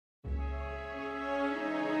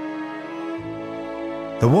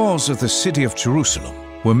The walls of the city of Jerusalem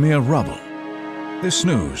were mere rubble. This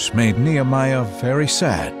news made Nehemiah very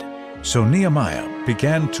sad. So Nehemiah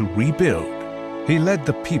began to rebuild. He led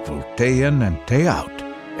the people day in and day out.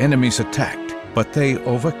 Enemies attacked, but they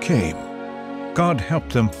overcame. God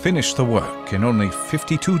helped them finish the work in only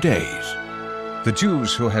 52 days. The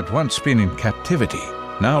Jews who had once been in captivity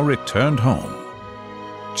now returned home.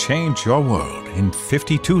 Change your world in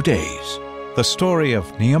 52 days. The story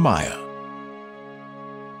of Nehemiah.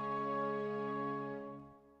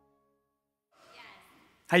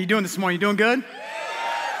 How you doing this morning? You doing good?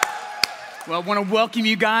 Well, I want to welcome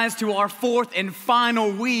you guys to our fourth and final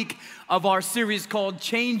week of our series called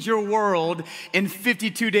Change Your World in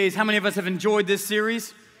 52 Days. How many of us have enjoyed this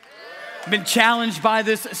series? Been challenged by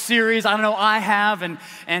this series. I know I have. And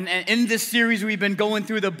in this series, we've been going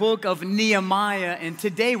through the book of Nehemiah. And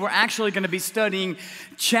today, we're actually going to be studying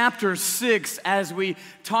chapter 6 as we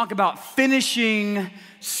talk about finishing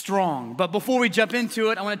strong. But before we jump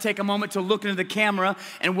into it, I want to take a moment to look into the camera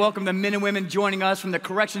and welcome the men and women joining us from the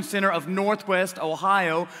Correction Center of Northwest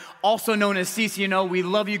Ohio, also known as CCNO. We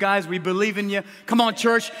love you guys. We believe in you. Come on,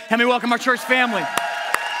 church. Help me welcome our church family.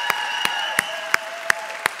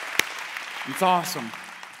 It's awesome.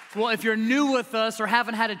 Well, if you're new with us or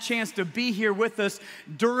haven't had a chance to be here with us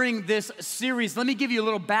during this series, let me give you a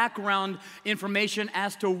little background information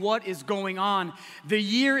as to what is going on. The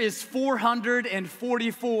year is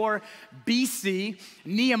 444 BC.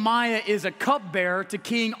 Nehemiah is a cupbearer to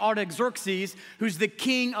King Artaxerxes, who's the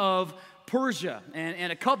king of Persia.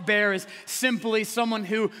 And a cupbearer is simply someone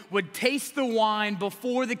who would taste the wine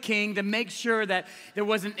before the king to make sure that there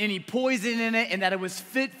wasn't any poison in it and that it was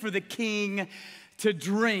fit for the king to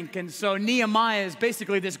drink. And so Nehemiah is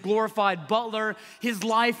basically this glorified butler. His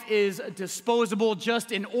life is disposable,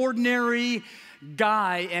 just an ordinary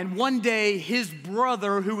guy. And one day his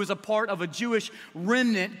brother, who was a part of a Jewish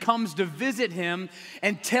remnant, comes to visit him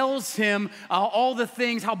and tells him all the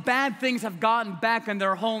things, how bad things have gotten back in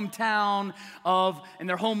their hometown in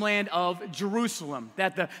their homeland of Jerusalem.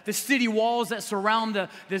 That the city walls that surround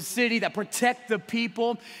the city, that protect the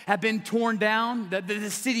people, have been torn down. The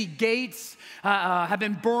city gates have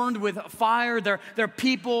been burned with fire. Their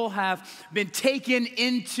people have been taken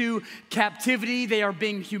into captivity. They are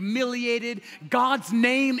being humiliated. God's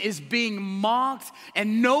name is being mocked,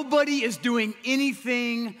 and nobody is doing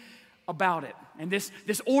anything about it. And this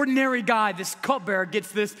ordinary guy, this cupbearer,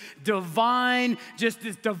 gets this divine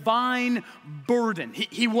burden.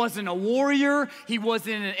 He wasn't a warrior. He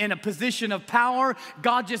wasn't in a position of power.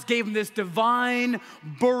 God just gave him this divine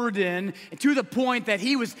burden to the point that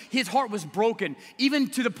his heart was broken, even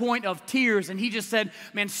to the point of tears. And he just said,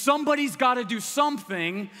 man, somebody's got to do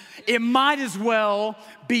something. It might as well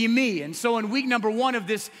be me. And so in week number 1 of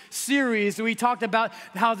this series, we talked about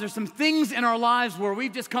how there's some things in our lives where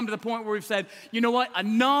we've just come to the point where we've said, you know what,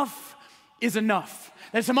 enough is enough.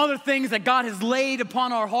 There's some other things that God has laid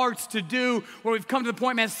upon our hearts to do where we've come to the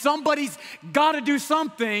point, man, somebody's got to do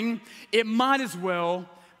something. It might as well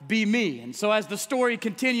be me. And so as the story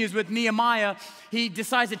continues with Nehemiah, he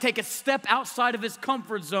decides to take a step outside of his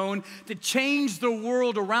comfort zone to change the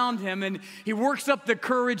world around him. And he works up the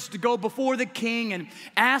courage to go before the king and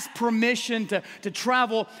ask permission to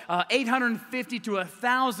travel 850 to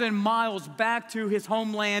 1,000 miles back to his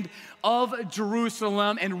homeland of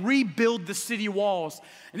Jerusalem and rebuild the city walls.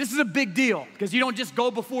 And this is a big deal because you don't just go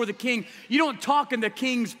before the king. You don't talk in the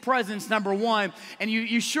king's presence, number one, and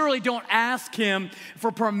you surely don't ask him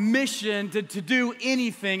for permission to do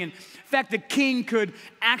anything. And in fact, the king could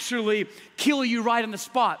actually kill you right on the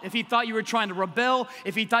spot. If he thought you were trying to rebel,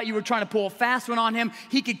 if he thought you were trying to pull a fast one on him,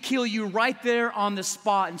 he could kill you right there on the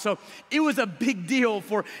spot. And so it was a big deal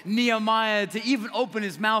for Nehemiah to even open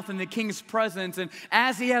his mouth in the king's presence. And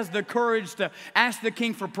as he has the courage to ask the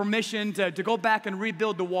king for permission to go back and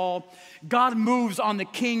rebuild the wall, God moves on the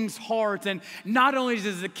king's heart. And not only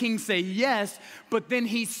does the king say yes, but then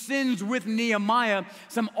he sends with Nehemiah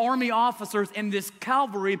some army officers and this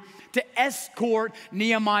cavalry to escort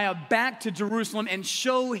Nehemiah back to Jerusalem and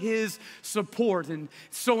show his support. And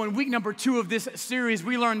so in week number 2 of this series,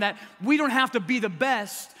 we learned that we don't have to be the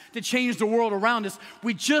best to change the world around us.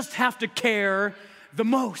 We just have to care the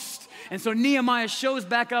most. And so Nehemiah shows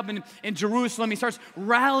back up in Jerusalem. He starts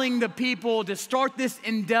rallying the people to start this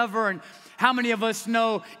endeavor. And how many of us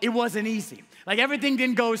know it wasn't easy? Like everything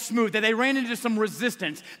didn't go smooth, that they ran into some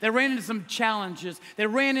resistance, they ran into some challenges, they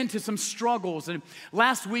ran into some struggles. And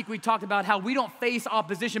last week we talked about how we don't face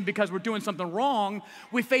opposition because we're doing something wrong,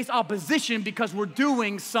 we face opposition because we're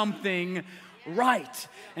doing something right.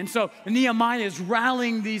 And so Nehemiah is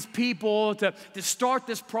rallying these people to start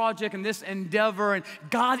this project and this endeavor, and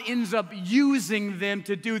God ends up using them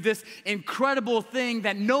to do this incredible thing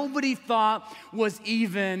that nobody thought was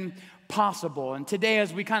even possible. And today,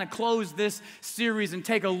 as we kind of close this series and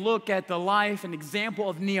take a look at the life and example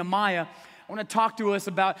of Nehemiah, I want to talk to us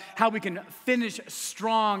about how we can finish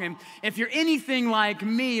strong. And if you're anything like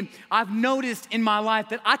me, I've noticed in my life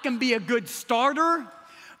that I can be a good starter,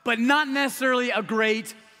 but not necessarily a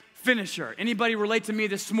great finisher. Anybody relate to me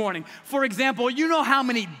this morning? For example, you know how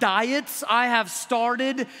many diets I have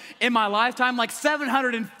started in my lifetime? Like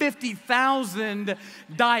 750,000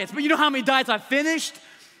 diets. But you know how many diets I've finished?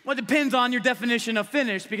 Well, it depends on your definition of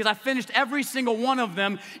finished, because I finished every single one of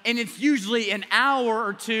them, and it's usually an hour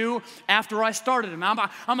or two after I started them.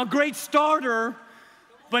 I'm a great starter,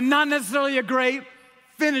 but not necessarily a great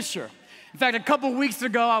finisher. In fact, a couple weeks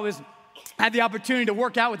ago, I had the opportunity to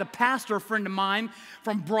work out with a pastor friend of mine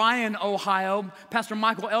from Bryan, Ohio, Pastor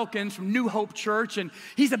Michael Elkins from New Hope Church, and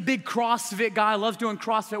he's a big CrossFit guy, loves doing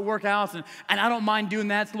CrossFit workouts, and I don't mind doing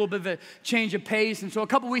that. It's a little bit of a change of pace. And so a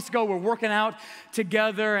couple weeks ago, we're working out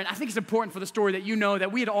together, and I think it's important for the story that you know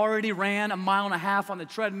that we had already ran 1.5 miles on the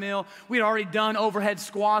treadmill. We had already done overhead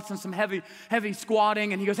squats and some heavy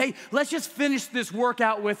squatting, and he goes, hey, let's just finish this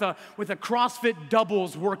workout with a CrossFit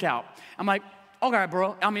doubles workout. I'm like, okay,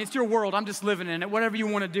 bro, I mean, it's your world. I'm just living in it. Whatever you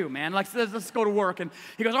want to do, man. Like, let's go to work. And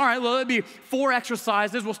he goes, all right, well, it'll be 4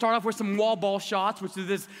 exercises. We'll start off with some wall ball shots, which is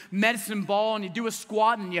this medicine ball, and you do a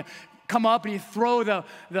squat, and you come up, and you throw the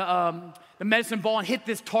medicine ball and hit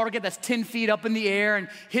this target that's 10 feet up in the air, and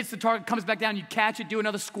hits the target, comes back down, you catch it, do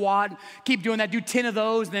another squat, keep doing that, do 10 of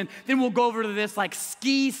those, and then we'll go over to this like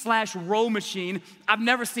ski/row machine. I've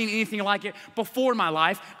never seen anything like it before in my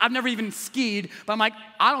life. I've never even skied, but I'm like,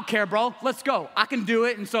 I don't care, bro, let's go. I can do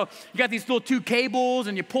it. And so you got these little 2 cables,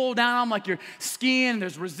 and you pull down like you're skiing, and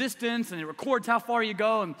there's resistance, and it records how far you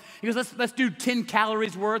go. And he goes, let's do 10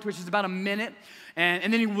 calories worth, which is about a minute.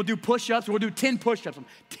 And then we'll do push-ups. We'll do 10 push-ups.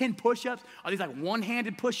 10 push-ups? Are these like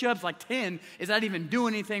one-handed push-ups? Like 10 is not even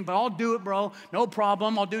doing anything, but I'll do it, bro. No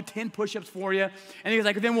problem. I'll do 10 push-ups for you. And he's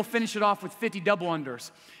like, then we'll finish it off with 50 double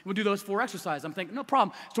unders. We'll do those 4 exercises. I'm thinking, no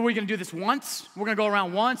problem. So we're going to do this once? We're going to go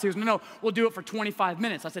around once? He goes, no, we'll do it for 25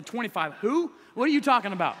 minutes. I said, 25 who? What are you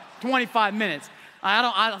talking about? 25 minutes.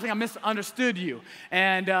 I think I misunderstood you.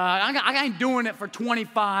 And I ain't doing it for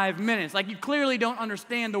 25 minutes. Like, you clearly don't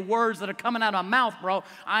understand the words that are coming out of my mouth, bro.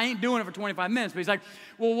 I ain't doing it for 25 minutes. But he's like,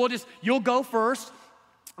 well, you'll go first.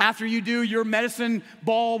 After you do your medicine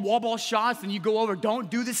ball, wall ball shots, and you go over,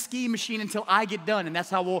 don't do the ski machine until I get done. And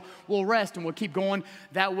that's how we'll rest, and we'll keep going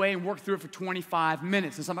that way and work through it for 25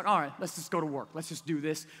 minutes. And so I'm like, all right, let's just go to work. Let's just do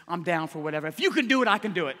this. I'm down for whatever. If you can do it, I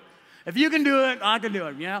can do it. If you can do it, I can do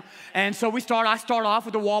it, you know? And so I start off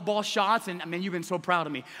with the wall ball shots, and I mean, you've been so proud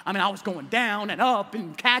of me. I mean, I was going down and up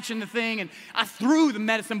and catching the thing, and I threw the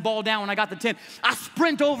medicine ball down when I got the 10. I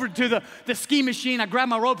sprint over to the ski machine. I grab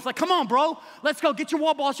my ropes, like, come on, bro, let's go, get your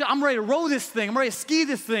wall ball shot. I'm ready to row this thing. I'm ready to ski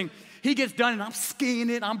this thing. He gets done, and I'm skiing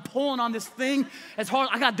it. I'm pulling on this thing as hard.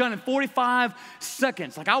 I got done in 45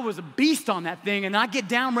 seconds. Like, I was a beast on that thing. And I get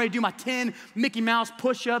down, ready to do my 10 Mickey Mouse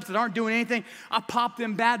push-ups that aren't doing anything. I pop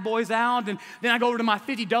them bad boys out, and then I go over to my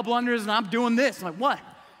 50 double unders, and I'm doing this. I'm like, what?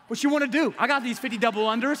 What you want to do? I got these 50 double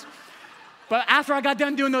unders. But after I got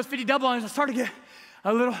done doing those 50 double unders, I started to get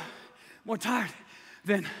a little more tired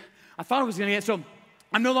than I thought I was going to get. So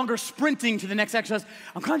I'm no longer sprinting to the next exercise.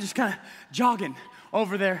 I'm just kind of jogging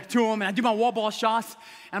over there to him, and I do my wall ball shots,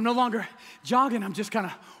 and I'm no longer jogging, I'm just kind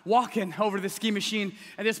of walking over to the ski machine.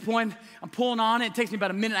 At this point, I'm pulling on it. It takes me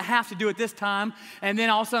about 1.5 minutes to do it this time, and then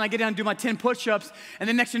all of a sudden I get down and do my 10 push-ups, and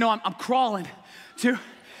then next thing you know, I'm crawling to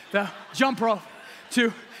the jump rope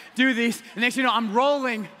to do these, and next thing you know, I'm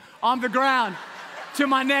rolling on the ground to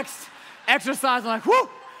my next exercise. I'm like, whoo,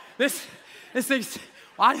 this thing's,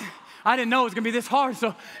 I didn't know it was gonna be this hard,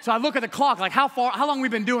 so I look at the clock, like how long have we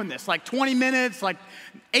been doing this? Like 20 minutes, like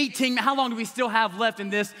 18, how long do we still have left in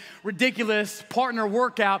this ridiculous partner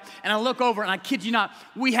workout? And I look over, and I kid you not,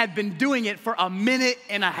 we had been doing it for 1.5 minutes.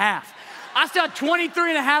 I still had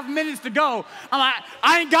 23.5 minutes to go. I'm like,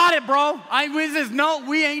 I ain't got it, bro.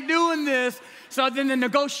 We ain't doing this. So then the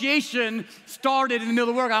negotiation started in the middle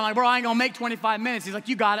of the work. I'm like, bro, I ain't gonna make 25 minutes. He's like,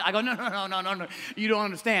 you got it. I go, no. You don't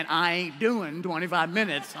understand. I ain't doing 25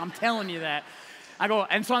 minutes. I'm telling you that. I go,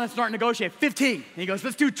 and so I start to negotiate. 15. And he goes,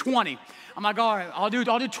 let's do 20. I'm like, all right, I'll do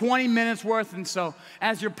 20 minutes worth. And so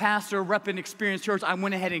as your pastor, repping Experience Church, I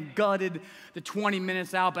went ahead and gutted the 20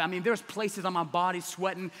 minutes out. But I mean, there's places on my body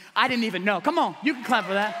sweating. I didn't even know. Come on, you can clap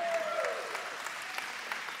for that.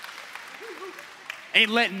 Ain't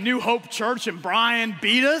letting New Hope Church and Bryan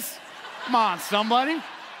beat us. Come on, somebody.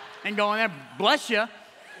 And going there, bless you.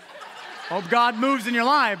 Hope God moves in your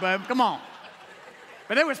life, but come on.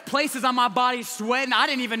 But there was places on my body sweating.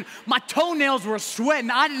 My toenails were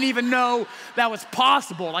sweating. I didn't even know that was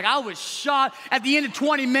possible. Like I was shot. At the end of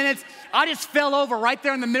 20 minutes, I just fell over right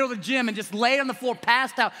there in the middle of the gym and just laid on the floor,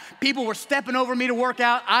 passed out. People were stepping over me to work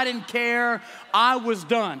out. I didn't care. I was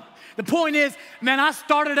done. The point is, man, I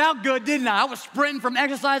started out good, didn't I? I was sprinting from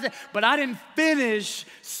exercising, but I didn't finish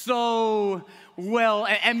so well.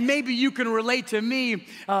 And maybe you can relate to me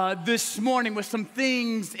this morning with some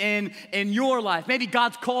things in your life. Maybe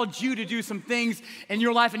God's called you to do some things in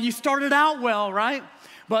your life, and you started out well, right?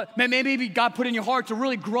 But maybe God put in your heart to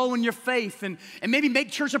really grow in your faith and maybe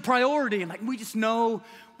make church a priority. And like we just know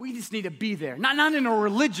we just need to be there. Not in a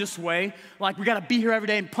religious way, like we got to be here every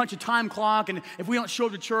day and punch a time clock, and if we don't show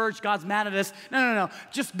up to church, God's mad at us. No.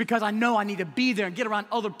 Just because I know I need to be there and get around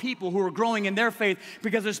other people who are growing in their faith,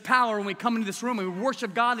 because there's power when we come into this room and we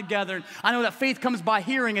worship God together. And I know that faith comes by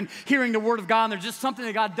hearing and hearing the word of God, and there's just something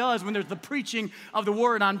that God does when there's the preaching of the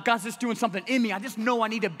word, and God's just doing something in me. I just know I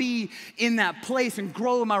need to be in that place and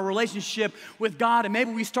grow in my relationship with God. And maybe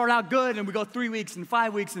we start out good and we go 3 weeks and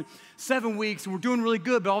 5 weeks and 7 weeks and we're doing really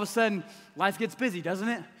good, but all of a sudden life gets busy, doesn't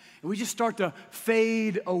it? And we just start to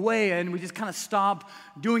fade away and we just kind of stop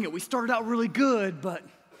doing it. We started out really good, but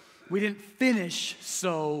we didn't finish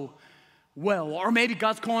so well. Or maybe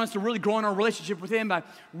God's calling us to really grow in our relationship with Him by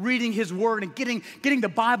reading His Word and getting the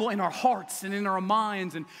Bible in our hearts and in our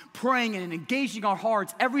minds and praying and engaging our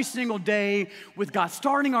hearts every single day with God,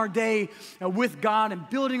 starting our day with God and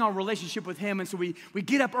building our relationship with Him. And so we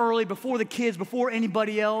get up early before the kids, before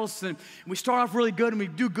anybody else, and we start off really good and we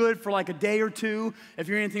do good for like a day or two, if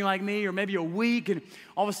you're anything like me, or maybe a week, and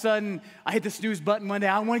all of a sudden I hit the snooze button one day.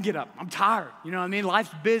 I want to get up. I'm tired. You know what I mean?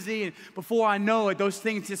 Life's busy, and before I know it, those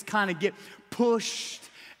things just kind of get pushed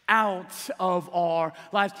out of our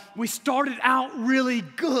lives. We started out really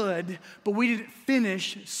good, but we didn't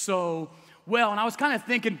finish so well. And I was kind of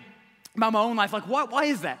thinking about my own life, like, why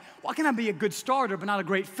is that? Why can I be a good starter but not a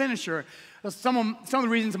great finisher? Some of the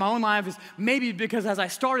reasons in my own life is maybe because as I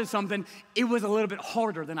started something, it was a little bit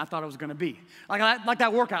harder than I thought it was going to be. Like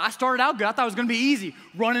that workout. I started out good. I thought it was going to be easy,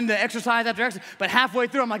 running to exercise after exercise. But halfway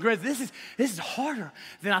through, I'm like, this is harder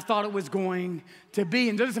than I thought it was going to be.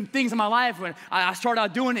 And there's some things in my life when I started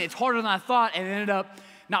out doing it, it's harder than I thought, and it ended up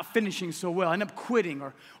not finishing so well. I end up quitting.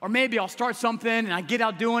 Or maybe I'll start something and I get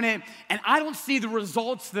out doing it, and I don't see the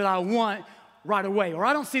results that I want right away, or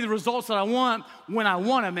I don't see the results that I want when I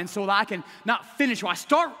want them, and so that I can not finish well.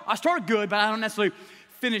 I start good, but I don't necessarily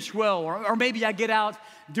finish well, or maybe I get out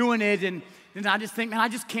doing it, and I just think, man, I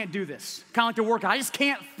just can't do this. Kind of like the workout, I just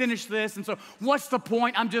can't finish this, and so what's the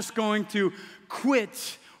point? I'm just going to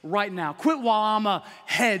quit right now. Quit while I'm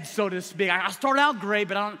ahead, so to speak. I start out great,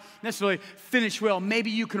 but I don't necessarily finish well.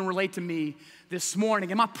 Maybe you can relate to me this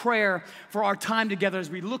morning. And my prayer for our time together as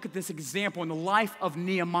we look at this example in the life of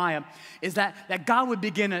Nehemiah is that God would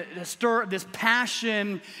begin to stir this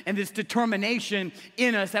passion and this determination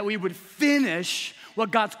in us, that we would finish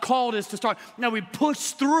what God's called us to start. Now we'd push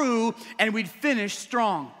through and we'd finish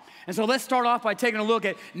strong. And so let's start off by taking a look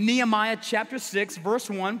at Nehemiah chapter 6, verse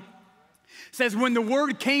 1. It says, when the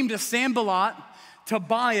word came to Sanballat,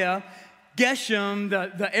 Tobiah, Geshem,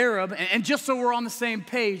 the Arab, and just so we're on the same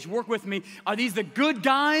page, work with me, are these the good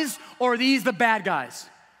guys or are these the bad guys?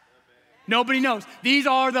 Nobody knows. These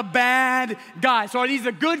are the bad guys. So are these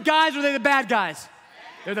the good guys or are they the bad guys?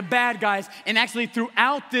 They're the bad guys. And actually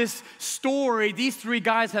throughout this story, these three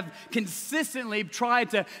guys have consistently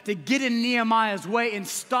tried to get in Nehemiah's way and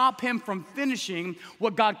stop him from finishing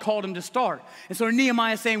what God called him to start. And so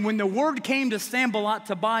Nehemiah is saying, when the word came to Sanballat,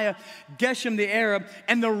 Tobiah, Geshem the Arab,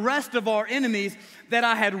 and the rest of our enemies, that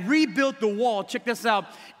I had rebuilt the wall, check this out,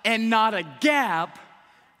 and not a gap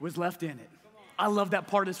was left in it. I love that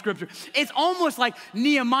part of the scripture. It's almost like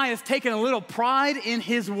Nehemiah's taking a little pride in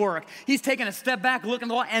his work. He's taking a step back, looking at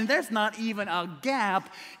the wall, and there's not even a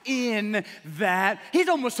gap in that. He's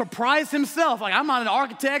almost surprised himself. Like, I'm not an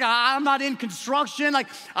architect. I'm not in construction. Like,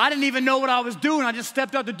 I didn't even know what I was doing. I just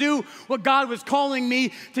stepped out to do what God was calling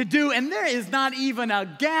me to do, and there is not even a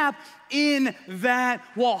gap in that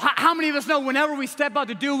wall. How many of us know whenever we step out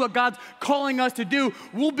to do what God's calling us to do,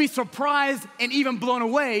 we'll be surprised and even blown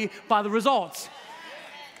away by the results?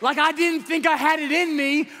 Like, I didn't think I had it in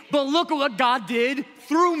me, but look at what God did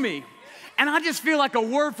through me. And I just feel like a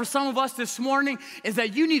word for some of us this morning is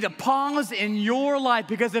that you need to pause in your life,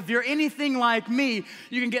 because if you're anything like me,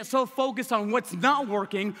 you can get so focused on what's not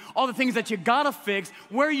working, all the things that you gotta fix,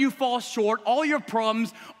 where you fall short, all your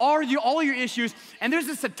problems, all your issues. And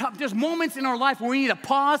there's moments in our life where we need to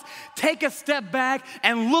pause, take a step back,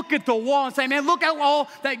 and look at the wall and say, man, look at all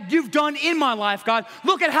that you've done in my life, God.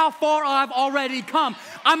 Look at how far I've already come.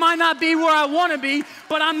 I might not be where I wanna be,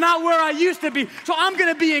 but I'm not where I used to be. So I'm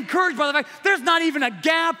gonna be encouraged by the fact there's not even a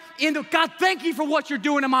gap in the, God, thank you for what you're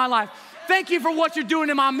doing in my life. Thank you for what you're doing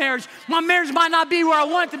in my marriage. My marriage might not be where I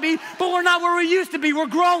want it to be, but we're not where we used to be. We're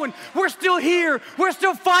growing. We're still here. We're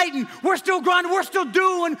still fighting. We're still grinding. We're still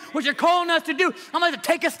doing what you're calling us to do. I'm going to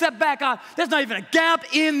take a step back. God, there's not even a gap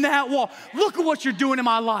in that wall. Look at what you're doing in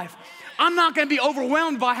my life. I'm not going to be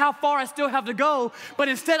overwhelmed by how far I still have to go, but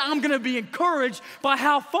instead I'm going to be encouraged by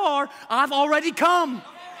how far I've already come.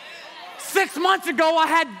 6 months ago, I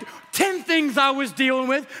had 10 things I was dealing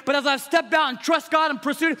with, but as I've stepped out and trust God and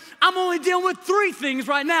pursued it, I'm only dealing with 3 things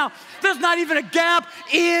right now. There's not even a gap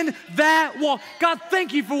in that wall. God,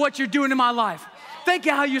 thank you for what you're doing in my life. Thank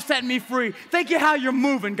you how you're setting me free. Thank you how you're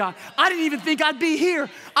moving, God. I didn't even think I'd be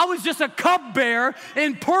here. I was just a cupbearer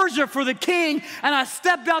in Persia for the king, and I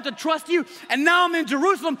stepped out to trust you, and now I'm in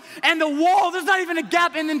Jerusalem, and the wall, there's not even a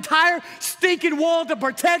gap in the entire stinking wall to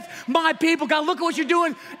protect my people. God, look at what you're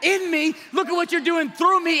doing in me. Look at what you're doing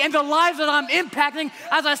through me and the lives that I'm impacting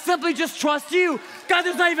as I simply just trust you. God,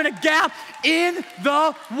 there's not even a gap in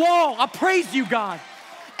the wall. I praise you, God.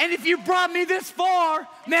 And if you brought me this far,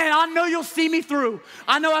 man, I know you'll see me through.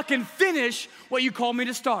 I know I can finish what you called me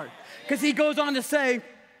to start. Because he goes on to say,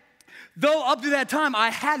 though up to that time I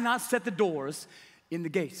had not set the doors in the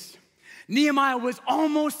gates. Nehemiah was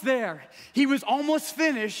almost there. He was almost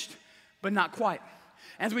finished, but not quite.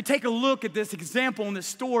 As we take a look at this example in the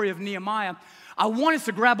story of Nehemiah, I want us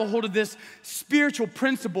to grab a hold of this spiritual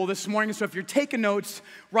principle this morning. So if you're taking notes,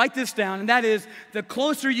 write this down. And that is, the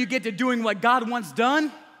closer you get to doing what God wants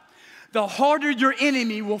done, the harder your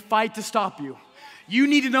enemy will fight to stop you. You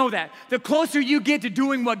need to know that. The closer you get to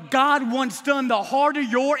doing what God wants done, the harder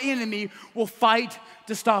your enemy will fight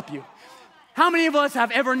to stop you. How many of us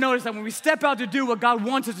have ever noticed that when we step out to do what God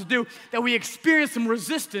wants us to do, that we experience some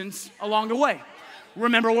resistance along the way?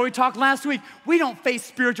 Remember what we talked last week? We don't face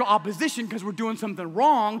spiritual opposition because we're doing something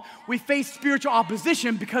wrong. We face spiritual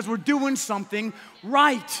opposition because we're doing something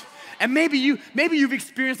right. And maybe you've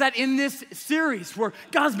experienced that in this series where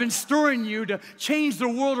God's been stirring you to change the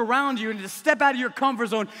world around you and to step out of your comfort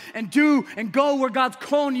zone and do and go where God's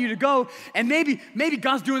calling you to go. And maybe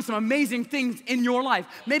God's doing some amazing things in your life.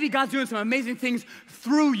 Maybe God's doing some amazing things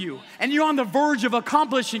through you. And you're on the verge of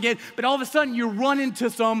accomplishing it, but all of a sudden you run into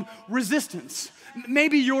some resistance.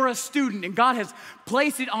 Maybe you're a student and God has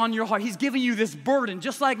placed it on your heart. He's giving you this burden,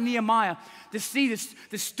 just like Nehemiah, to see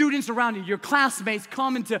the students around you, your classmates,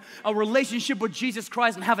 come into a relationship with Jesus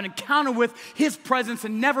Christ and have an encounter with His presence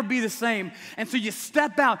and never be the same. And so you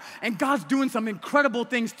step out and God's doing some incredible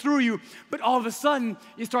things through you, but all of a sudden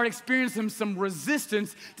you start experiencing some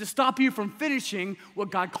resistance to stop you from finishing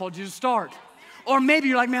what God called you to start. Or maybe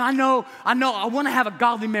you're like, man, I know, I want to have a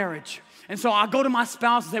godly marriage. And so I go to my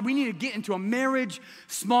spouse and say, we need to get into a marriage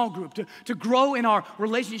small group to grow in our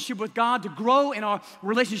relationship with God, to grow in our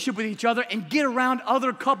relationship with each other, and get around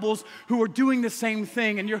other couples who are doing the same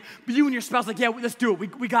thing. And you and your spouse are like, yeah, let's do it.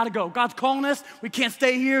 We got to go. God's calling us. We can't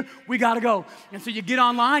stay here. We got to go. And so you get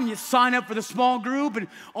online, you sign up for the small group, and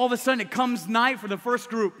all of a sudden it comes night for the first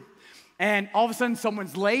group. And all of a sudden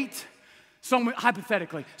someone's late.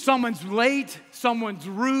 Hypothetically, someone's late, someone's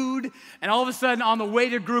rude, and all of a sudden on the way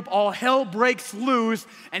to group, all hell breaks loose,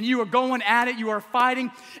 and you are going at it, you are fighting,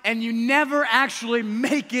 and you never actually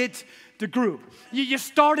make it to group. You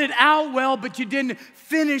started out well, but you didn't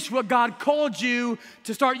finish what God called you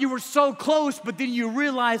to start. You were so close, but then you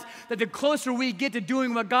realize that the closer we get to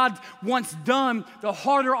doing what God wants done, the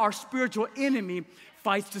harder our spiritual enemy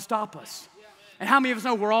fights to stop us. And how many of us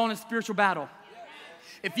know we're all in a spiritual battle?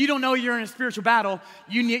 If you don't know you're in a spiritual battle,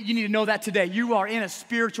 you need to know that today. You are in a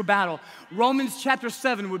spiritual battle. Romans chapter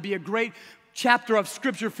 7 would be a great chapter of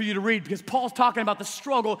scripture for you to read because Paul's talking about the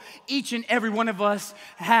struggle each and every one of us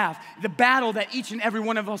have, the battle that each and every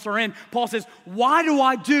one of us are in. Paul says, why do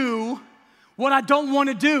I do what I don't want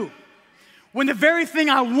to do? When the very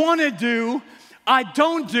thing I want to do, I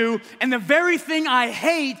don't do, and the very thing I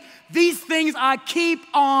hate, these things I keep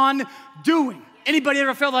on doing. Anybody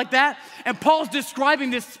ever felt like that? And Paul's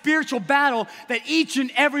describing this spiritual battle that each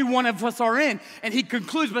and every one of us are in. And he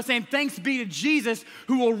concludes by saying, thanks be to Jesus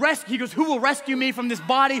who will rescue, he goes, who will rescue me from this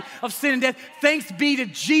body of sin and death? Thanks be to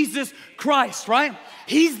Jesus Christ, right?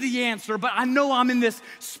 He's the answer, but I know I'm in this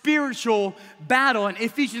spiritual battle. And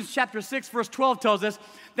Ephesians chapter 6, verse 12 tells us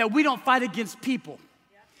that we don't fight against people.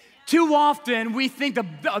 Too often, we think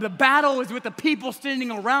the battle is with the people standing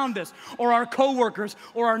around us or our coworkers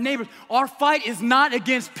or our neighbors. Our fight is not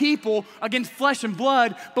against people, against flesh and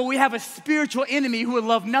blood, but we have a spiritual enemy who would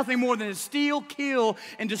love nothing more than to steal, kill,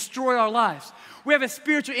 and destroy our lives. We have a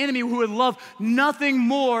spiritual enemy who would love nothing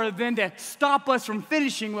more than to stop us from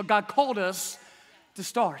finishing what God called us to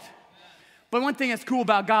start. But one thing that's cool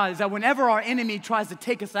about God is that whenever our enemy tries to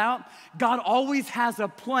take us out, God always has a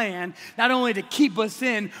plan, not only to keep us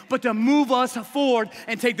in, but to move us forward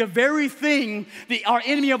and take the very thing that our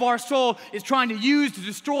enemy of our soul is trying to use to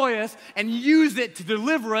destroy us and use it to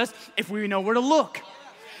deliver us if we know where to look.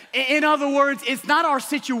 In other words, it's not our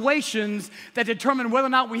situations that determine whether or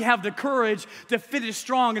not we have the courage to finish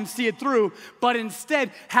strong and see it through, but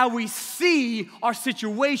instead how we see our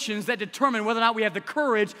situations that determine whether or not we have the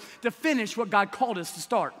courage to finish what God called us to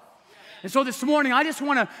start. And so this morning, I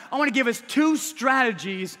want to give us two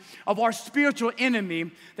strategies of our spiritual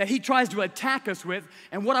enemy that he tries to attack us with.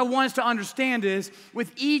 And what I want us to understand is,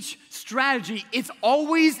 with each strategy, it's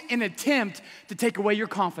always an attempt to take away your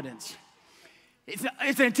confidence.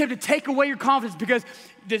 It's an attempt to take away your confidence because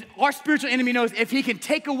our spiritual enemy knows if he can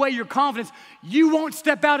take away your confidence, you won't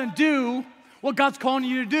step out and do what God's calling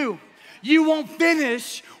you to do. You won't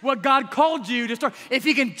finish what God called you to start. If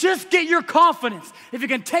he can just get your confidence, if he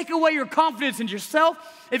can take away your confidence in yourself,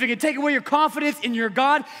 if he can take away your confidence in your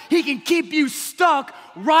God, he can keep you stuck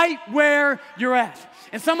right where you're at.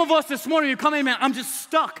 And some of us this morning, you come in, man, I'm just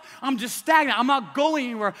stuck. I'm just stagnant. I'm not going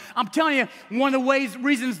anywhere. I'm telling you, one of the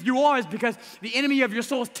reasons you are is because the enemy of your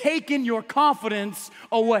soul has taken your confidence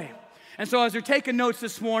away. And so as you're taking notes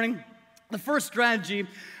this morning, the first strategy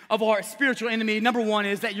of our spiritual enemy, number one,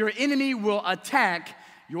 is that your enemy will attack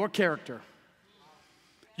your character.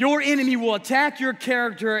 Your enemy will attack your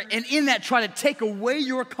character and in that try to take away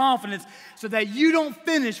your confidence so that you don't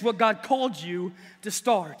finish what God called you to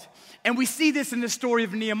start. And we see this in the story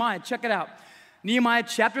of Nehemiah. Check it out. Nehemiah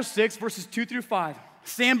chapter 6, verses 2 through 5.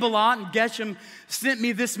 Sanballat and Geshem sent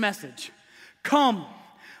me this message. Come,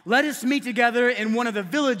 let us meet together in one of the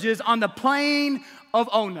villages on the plain of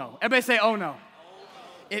Ono. Everybody say Ono.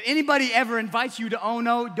 If anybody ever invites you to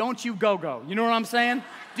Ono, don't you go. You know what I'm saying?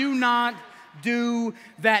 Do not do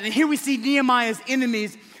that. And here we see Nehemiah's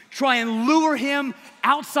enemies try and lure him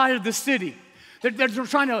outside of the city. They're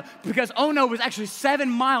trying to, because Ono was actually 7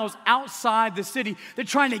 miles outside the city, they're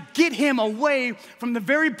trying to get him away from the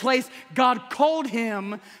very place God called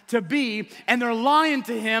him to be, and they're lying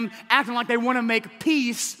to him, acting like they want to make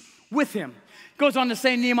peace with him. Goes on to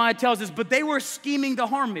say, Nehemiah tells us, but they were scheming to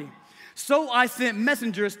harm me. So I sent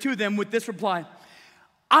messengers to them with this reply,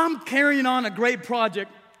 I'm carrying on a great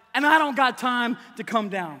project, and I don't got time to come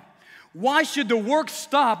down. Why should the work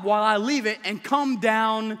stop while I leave it and come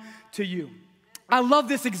down to you? I love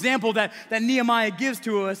this example that Nehemiah gives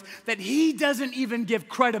to us, that he doesn't even give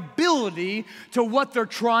credibility to what they're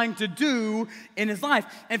trying to do in his life.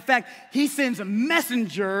 In fact, he sends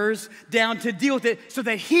messengers down to deal with it so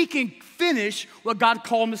that he can finish what God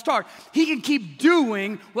called him to start. He can keep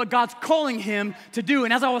doing what God's calling him to do.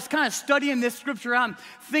 And as I was kind of studying this scripture out and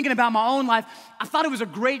thinking about my own life, I thought it was a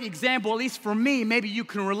great example, at least for me, maybe you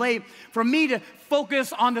can relate, for me to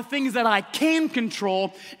focus on the things that I can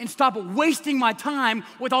control and stop wasting my time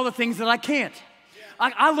with all the things that I can't.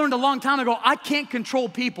 I learned a long time ago, I can't control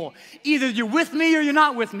people. Either you're with me or you're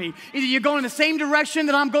not with me. Either you're going in the same direction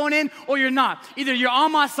that I'm going in or you're not. Either you're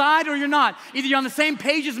on my side or you're not. Either you're on the same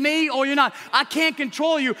page as me or you're not. I can't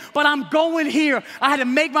control you, but I'm going here. I had to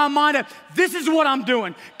make my mind up. This is what I'm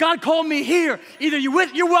doing. God called me here. Either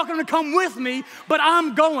you're welcome to come with me, but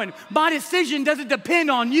I'm going. My decision doesn't depend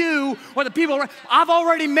on you or the people around. I've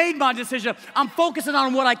already made my decision. I'm focusing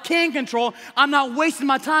on what I can control. I'm not wasting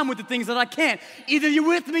my time with the things that I can't. Either you're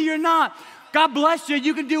with me or you're not. God bless you.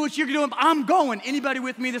 You can do what you're doing. I'm going. Anybody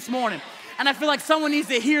with me this morning? And I feel like someone needs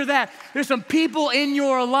to hear that. There's some people in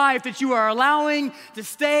your life that you are allowing to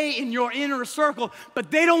stay in your inner circle, but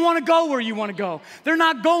they don't want to go where you want to go. They're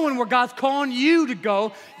not going where God's calling you to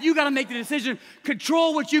go. You got to make the decision.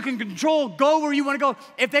 Control what you can control. Go where you want to go.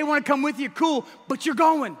 If they want to come with you, cool, but you're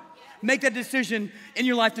going. Make that decision in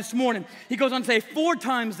your life this morning. He goes on to say, 4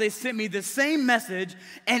 times they sent me the same message,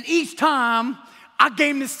 and each time I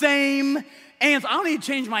gave them the same answer. I don't need to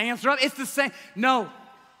change my answer up. It's the same. No,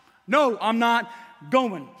 I'm not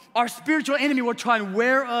going. Our spiritual enemy will try and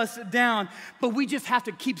wear us down, but we just have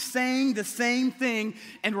to keep saying the same thing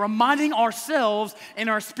and reminding ourselves and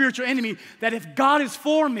our spiritual enemy that if God is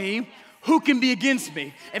for me, who can be against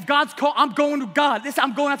me? If God's called, I'm going to God.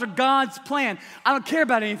 I'm going after God's plan. I don't care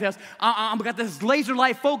about anything else. I've got this laser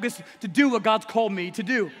light focus to do what God's called me to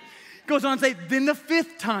do. Goes on to say, then the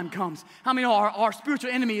fifth time comes. How many know our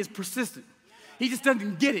spiritual enemy is persistent? He just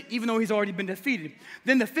doesn't get it, even though he's already been defeated.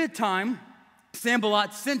 Then the fifth time,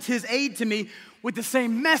 Sanballat sent his aide to me with the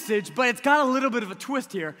same message, but it's got a little bit of a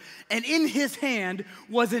twist here. And in his hand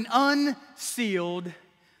was an unsealed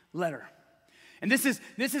letter. And this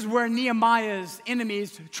is where Nehemiah's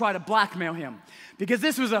enemies try to blackmail him. Because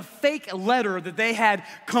this was a fake letter that they had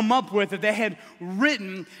come up with, that they had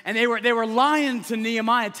written, and they were lying to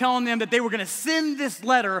Nehemiah, telling them that they were going to send this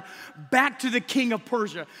letter back to the king of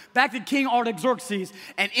Persia, back to King Artaxerxes.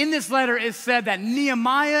 And in this letter it said that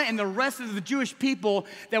Nehemiah and the rest of the Jewish people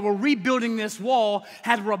that were rebuilding this wall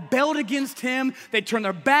had rebelled against him, they turned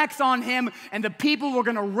their backs on him, and the people were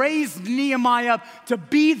going to raise Nehemiah up to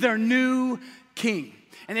be their new king.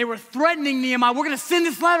 And they were threatening Nehemiah, we're going to send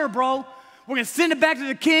this letter, bro. We're going to send it back to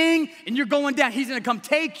the king, and you're going down. He's going to come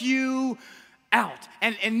take you out.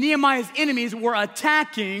 And Nehemiah's enemies were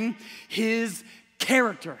attacking his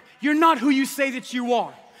character. You're not who you say that you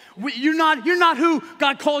are. You're not who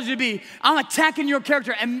God calls you to be. I'm attacking your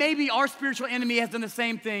character. And maybe our spiritual enemy has done the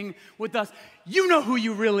same thing with us. You know who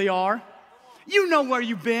you really are. You know where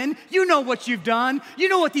you've been. You know what you've done. You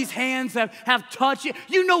know what these hands have touched.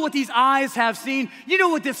 You know what these eyes have seen. You know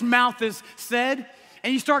what this mouth has said.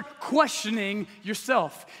 And you start questioning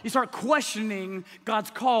yourself. You start questioning God's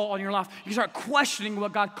call on your life. You start questioning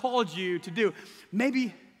what God called you to do.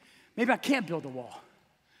 Maybe I can't build a wall.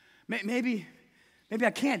 Maybe I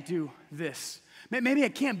can't do this. Maybe I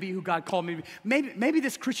can't be who God called me to be. Maybe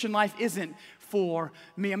this Christian life isn't for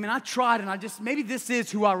me. I mean, I tried and maybe this is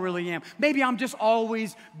who I really am. Maybe I'm just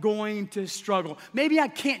always going to struggle. Maybe I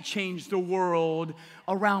can't change the world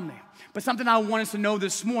around me. But something I want us to know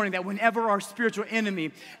this morning, that whenever our spiritual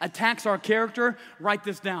enemy attacks our character, write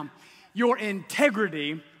this down. Your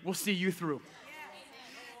integrity will see you through.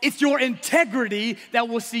 It's your integrity that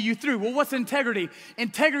will see you through. Well, what's integrity?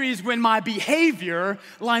 Integrity is when my behavior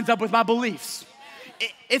lines up with my beliefs.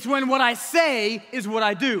 It's when what I say is what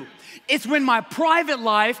I do. It's when my private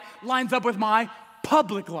life lines up with my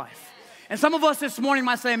public life. And some of us this morning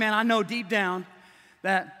might say, man, I know deep down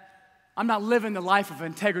that I'm not living the life of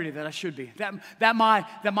integrity that I should be. That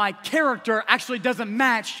my character actually doesn't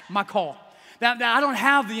match my call. That I don't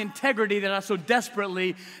have the integrity that I so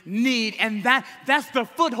desperately need. And that's the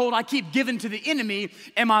foothold I keep giving to the enemy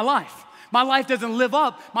in my life. My life doesn't live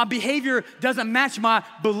up. My behavior doesn't match my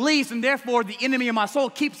beliefs. And therefore, the enemy of my soul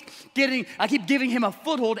I keep giving him a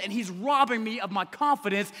foothold, and he's robbing me of my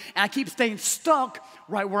confidence. And I keep staying stuck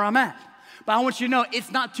right where I'm at. But I want you to know it's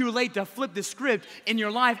not too late to flip the script in your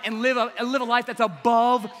life and live a life that's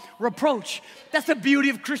above reproach. That's the beauty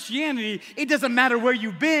of Christianity. It doesn't matter where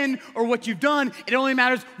you've been or what you've done. It only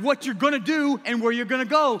matters what you're going to do and where you're going to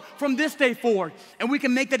go from this day forward. And we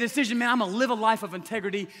can make that decision, man, I'm going to live a life of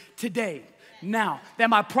integrity today, now, that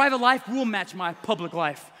my private life will match my public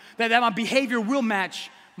life, that my behavior will match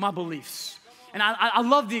my beliefs. And I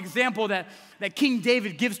love the example that King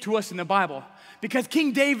David gives to us in the Bible, because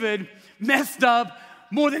King David messed up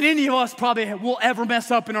more than any of us probably will ever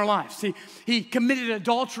mess up in our lives. He committed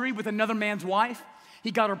adultery with another man's wife.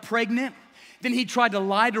 He got her pregnant. Then he tried to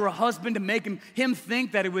lie to her husband to make him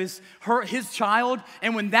think that it was his child.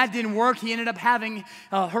 And when that didn't work, he ended up having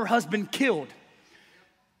her husband killed.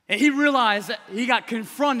 And he realized that he got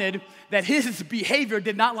confronted that his behavior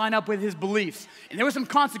did not line up with his beliefs. And there were some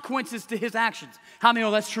consequences to his actions. How many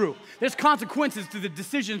know that's true? There's consequences to the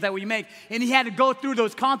decisions that we make. And he had to go through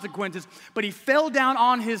those consequences. But he fell down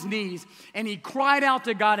on his knees and he cried out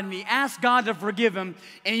to God and he asked God to forgive him.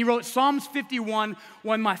 And he wrote Psalms 51,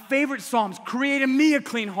 one of my favorite Psalms. Create in me a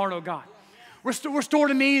clean heart, O God. Restore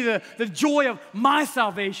to me the joy of my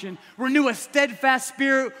salvation. Renew a steadfast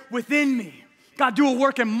spirit within me. God, do a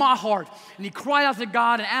work in my heart. And he cried out to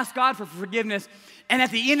God and asked God for forgiveness. And at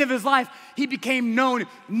the end of his life, he became known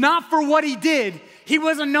not for what he did. He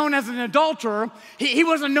wasn't known as an adulterer. He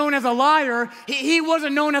wasn't known as a liar. He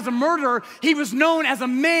wasn't known as a murderer. He was known as a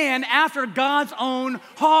man after God's own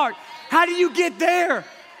heart. How do you get there?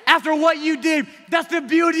 After what you did. That's the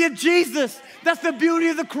beauty of Jesus. That's the beauty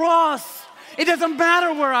of the cross. It doesn't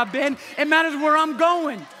matter where I've been. It matters where I'm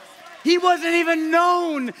going. He wasn't even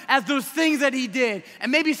known as those things that he did.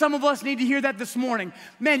 And maybe some of us need to hear that this morning.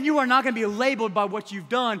 Man, you are not going to be labeled by what you've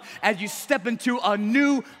done as you step into a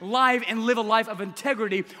new life and live a life of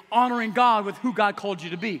integrity, honoring God with who God called you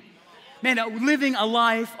to be. Man, living a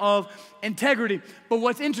life of integrity. But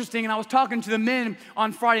what's interesting, and I was talking to the men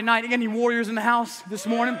on Friday night. Any warriors in the house this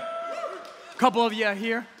morning? A couple of you are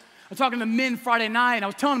here. I was talking to men Friday night, and I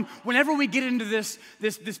was telling them, whenever we get into this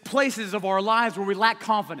places of our lives where we lack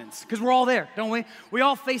confidence, because we're all there, don't we? We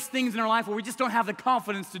all face things in our life where we just don't have the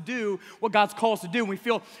confidence to do what God's called us to do. And we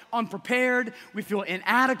feel unprepared, we feel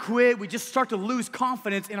inadequate, we just start to lose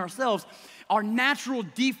confidence in ourselves. Our natural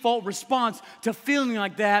default response to feeling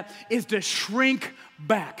like that is to shrink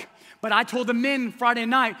back. But I told the men Friday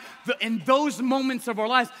night, in those moments of our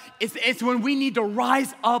lives, it's when we need to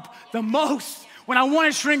rise up the most. When I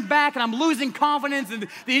want to shrink back and I'm losing confidence and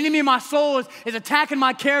the enemy of my soul is attacking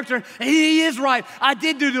my character, and he is right. I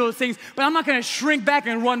did do those things, but I'm not going to shrink back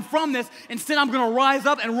and run from this. Instead, I'm going to rise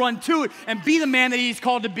up and run to it and be the man that he's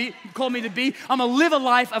called me to be. I'm going to live a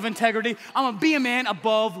life of integrity. I'm going to be a man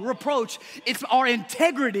above reproach. It's our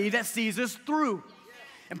integrity that sees us through.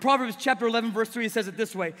 In Proverbs chapter 11, verse 3, it says it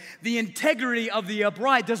this way. The integrity of the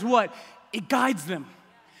upright does what? It guides them.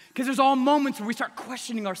 Because there's all moments where we start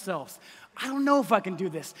questioning ourselves. I don't know if I can do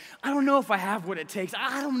this. I don't know if I have what it takes.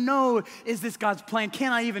 I don't know, is this God's plan?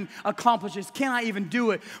 Can I even accomplish this? Can I even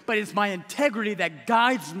do it? But it's my integrity that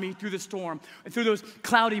guides me through the storm and through those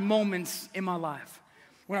cloudy moments in my life.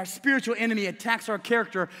 When our spiritual enemy attacks our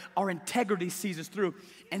character, our integrity sees us through.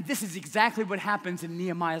 And this is exactly what happens in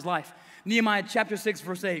Nehemiah's life. Nehemiah chapter 6,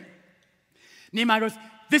 verse 8. Nehemiah goes,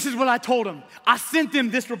 this is what I told him. I sent them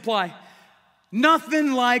this reply.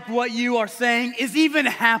 Nothing like what you are saying is even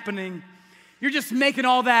happening. You're just making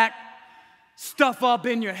all that stuff up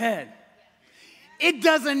in your head. It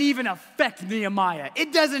doesn't even affect Nehemiah.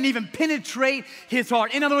 It doesn't even penetrate his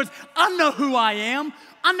heart. In other words, I know who I am.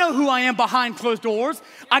 I know who I am behind closed doors.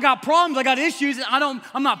 I got problems, I got issues,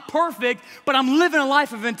 I'm not perfect, but I'm living a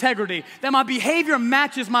life of integrity. That my behavior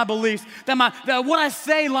matches my beliefs. That what I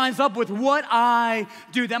say lines up with what I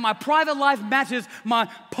do. That my private life matches my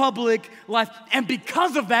public life. And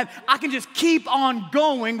because of that, I can just keep on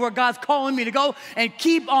going where God's calling me to go and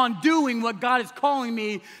keep on doing what God is calling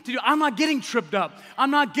me to do. I'm not getting tripped up.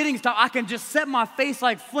 I'm not getting stopped. I can just set my face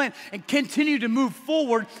like flint and continue to move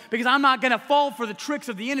forward because I'm not going to fall for the tricks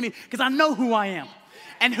of the enemy because I know who I am.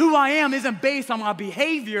 And who I am isn't based on my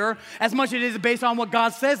behavior as much as it is based on what God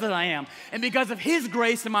says that I am. And because of his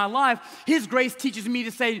grace in my life, his grace teaches me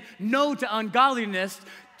to say no to ungodliness.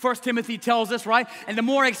 1 Timothy tells us, right? And the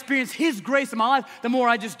more I experience his grace in my life, the more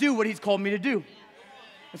I just do what he's called me to do.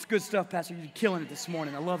 That's good stuff, Pastor. You're killing it this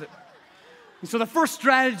morning. I love it. And so the first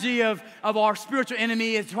strategy of our spiritual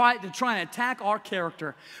enemy is to try and attack our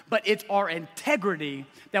character, but it's our integrity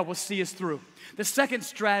that will see us through. The second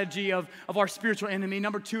strategy of our spiritual enemy,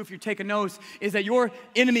 number 2, if you're taking notes, is that your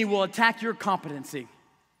enemy will attack your competency.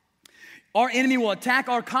 Our enemy will attack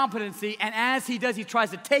our competency, and as he does, he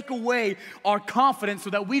tries to take away our confidence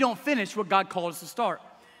so that we don't finish what God called us to start.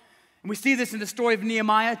 And we see this in the story of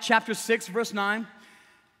Nehemiah, chapter 6, verse 9.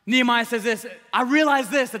 Nehemiah says this, I realize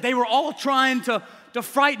this, that they were all trying to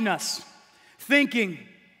frighten us, thinking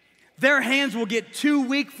their hands will get too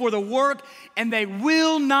weak for the work and they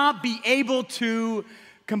will not be able to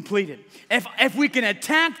complete it. If we can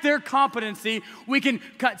attack their competency, we can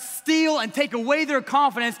steal and take away their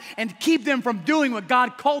confidence and keep them from doing what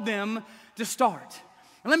God called them to start.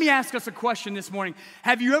 And let me ask us a question this morning.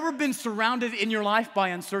 Have you ever been surrounded in your life by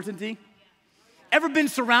uncertainty? Ever been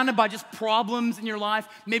surrounded by just problems in your life?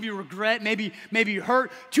 Maybe regret, maybe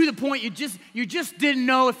hurt, to the point you just didn't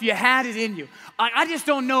know if you had it in you. I just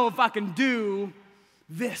don't know if I can do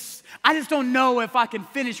this. I just don't know if I can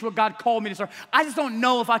finish what God called me to start. I just don't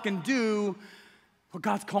know if I can do what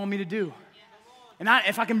God's called me to do. And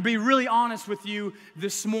if I can be really honest with you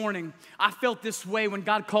this morning, I felt this way when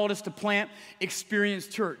God called us to plant Experience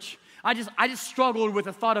Church. I just struggled with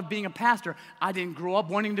the thought of being a pastor. I didn't grow up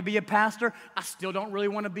wanting to be a pastor. I still don't really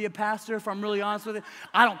want to be a pastor, if I'm really honest with you.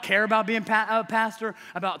 I don't care about being a pastor,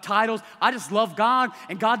 about titles. I just love God,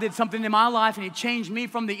 and God did something in my life, and he changed me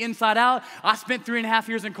from the inside out. I spent 3.5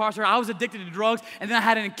 years incarcerated. I was addicted to drugs, and then I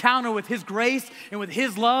had an encounter with his grace and with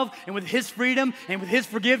his love and with his freedom and with his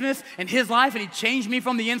forgiveness and his life, and he changed me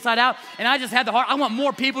from the inside out, and I just had the heart. I want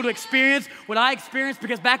more people to experience what I experienced,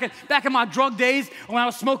 because back in my drug days when I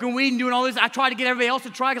was smoking weed and doing all this, I tried to get everybody else to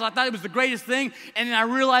try because I thought it was the greatest thing. And then I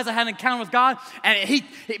realized I had an encounter with God, and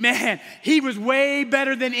he was way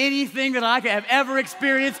better than anything that I could have ever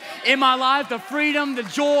experienced in my life. The freedom, the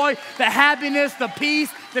joy, the happiness, the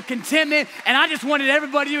peace, the contentment, and I just wanted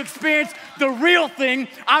everybody to experience the real thing.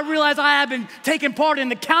 I realized I had been taking part in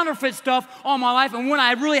the counterfeit stuff all my life, and when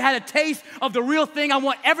I really had a taste of the real thing, I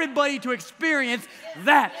want everybody to experience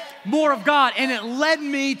that, more of God. And it led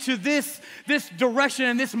me to this direction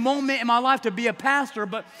and this moment in my life to be a pastor.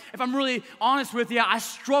 But if I'm really honest with you, I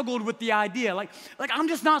struggled with the idea. Like I'm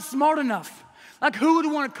just not smart enough. Like, who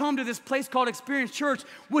would want to come to this place called Experience Church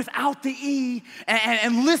without the E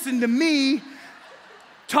and listen to me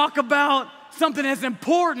talk about something as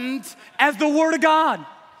important as the Word of God?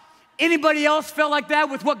 Anybody else felt like that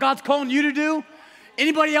with what God's calling you to do?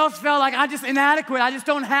 Anybody else felt like I'm just inadequate? I just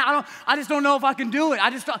don't know if I can do it.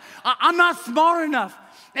 I'm not smart enough.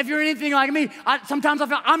 If you're anything like me, sometimes I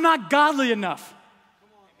feel I'm not godly enough.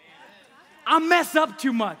 I mess up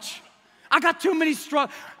too much. I got too many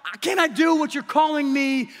struggles. Can I do what you're calling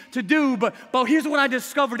me to do? But here's what I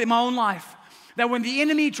discovered in my own life. That when the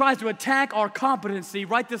enemy tries to attack our competency,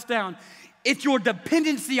 write this down, it's your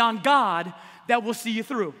dependency on God that will see you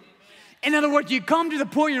through. In other words, you come to the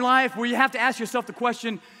point in your life where you have to ask yourself the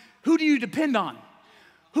question, who do you depend on?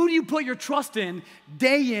 Who do you put your trust in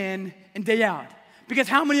and day out? Because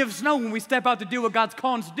how many of us know when we step out to do what God's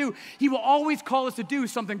calling us to do, He will always call us to do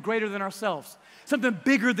something greater than ourselves, something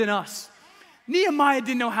bigger than us. Nehemiah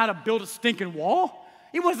didn't know how to build a stinking wall.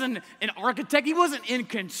 He wasn't an architect. He wasn't in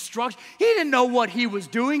construction. He didn't know what he was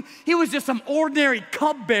doing. He was just some ordinary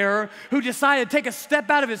cupbearer who decided to take a step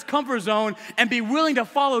out of his comfort zone and be willing to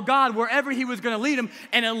follow God wherever He was going to lead him,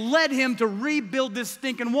 and it led him to rebuild this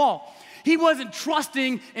stinking wall. He wasn't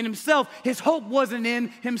trusting in himself. His hope wasn't in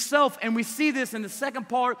himself, and we see this in the second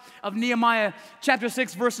part of Nehemiah chapter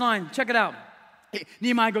 6, verse 9. Check it out.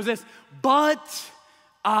 Nehemiah goes this, but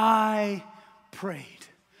I prayed.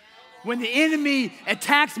 When the enemy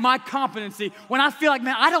attacks my competency, when I feel like,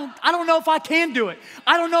 man, I don't know if I can do it.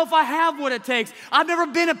 I don't know if I have what it takes. I've never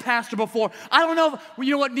been a pastor before. I don't know.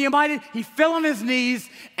 You know what Nehemiah did? He fell on his knees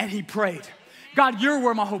and he prayed. God, you're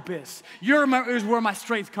where my hope is. You're where my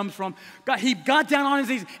strength comes from. God, he got down on his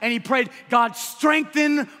knees and he prayed, God,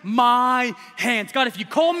 strengthen my hands. God, if you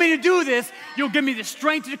call me to do this, you'll give me the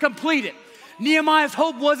strength to complete it. Nehemiah's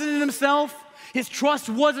hope wasn't in himself. His trust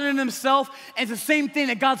wasn't in himself, and it's the same thing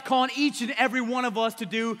that God's calling each and every one of us to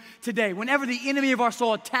do today. Whenever the enemy of our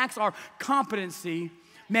soul attacks our competency,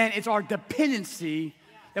 man, it's our dependency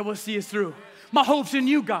that will see us through. My hope's in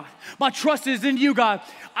you, God. My trust is in you, God.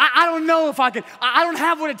 I don't know if I could. I don't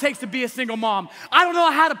have what it takes to be a single mom. I don't know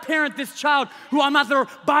how to parent this child who I'm not their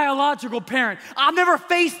biological parent. I've never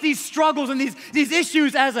faced these struggles and these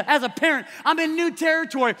issues as a parent. I'm in new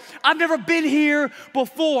territory. I've never been here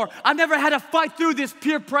before. I've never had to fight through this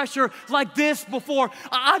peer pressure like this before.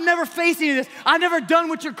 I've never faced any of this. I've never done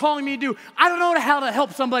what you're calling me to do. I don't know how to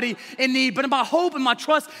help somebody in need, but my hope and my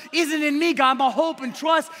trust isn't in me, God. My hope and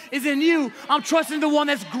trust is in you. I'm trusting the one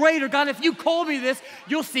that's greater. God, if you call me this,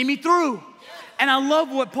 you'll see me through. And I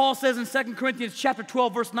love what Paul says in 2 Corinthians chapter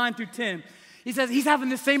 12, verse 9 through 10. He says he's having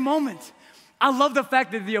the same moment. I love the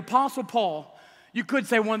fact that the Apostle Paul, you could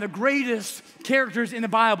say one of the greatest characters in the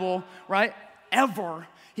Bible, right, ever.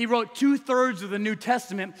 He wrote 2/3 of the New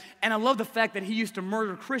Testament, and I love the fact that he used to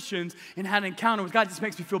murder Christians and had an encounter with God. It just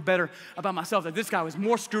makes me feel better about myself, that this guy was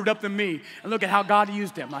more screwed up than me, and look at how God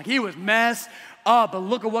used him. Like, he was messed up, but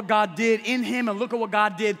look at what God did in him, and look at what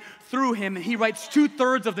God did through him, and he writes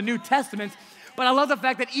 2/3 of the New Testament. But I love the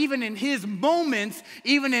fact that even in his moments,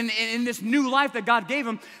 even in this new life that God gave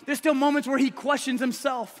him, there's still moments where he questions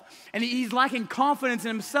himself. And he's lacking confidence in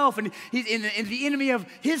himself. And the enemy of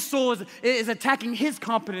his soul is attacking his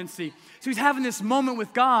competency. So he's having this moment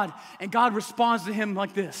with God. And God responds to him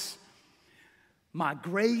like this. My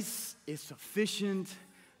grace is sufficient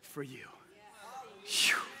for you.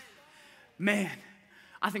 Whew. Man,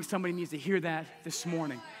 I think somebody needs to hear that this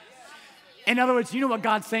morning. In other words, you know what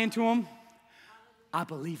God's saying to him? I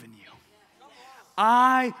believe in you.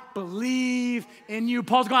 I believe in you.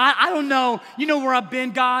 Paul's going, I don't know. You know where I've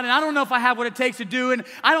been, God, and I don't know if I have what it takes to do, and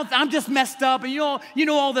I'm just messed up, and you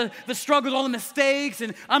know all the struggles, all the mistakes,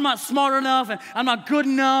 and I'm not smart enough, and I'm not good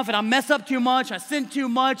enough, and I mess up too much, I sin too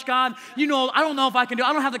much, God. You know, I don't know if I can do it.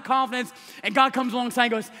 I don't have the confidence. And God comes alongside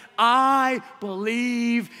and goes, I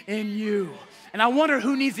believe in you. And I wonder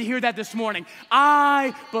who needs to hear that this morning.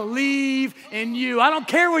 I believe in you. I don't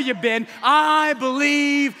care where you've been. I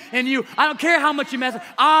believe in you. I don't care how much you mess up.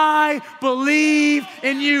 I believe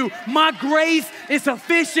in you. My grace is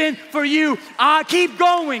sufficient for you. Keep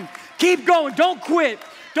going. Keep going. Don't quit.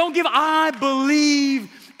 Don't give. I believe.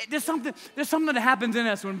 There's something that happens in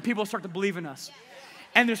us when people start to believe in us.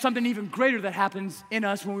 And there's something even greater that happens in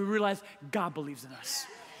us when we realize God believes in us.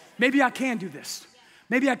 Maybe I can do this.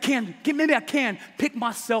 Maybe I can pick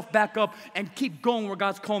myself back up and keep going where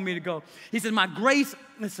God's calling me to go. He says, my grace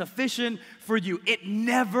is sufficient for you. It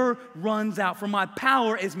never runs out, for my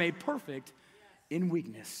power is made perfect in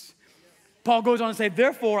weakness. Paul goes on to say,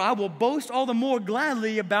 therefore, I will boast all the more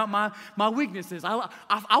gladly about my weaknesses.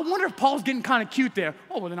 I wonder if Paul's getting kind of cute there.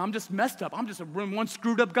 Oh, well, then I'm just messed up. I'm just one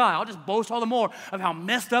screwed up guy. I'll just boast all the more of how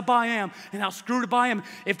messed up I am and how screwed up I am.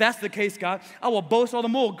 If that's the case, God, I will boast all the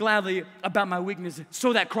more gladly about my weaknesses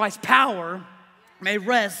so that Christ's power may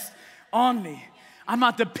rest on me. I'm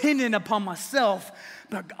not dependent upon myself,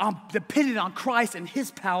 but I'm dependent on Christ and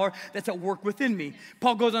his power that's at work within me.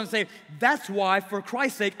 Paul goes on to say, that's why, for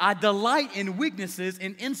Christ's sake, I delight in weaknesses,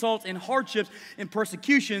 in insults, in hardships, in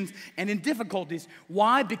persecutions, and in difficulties.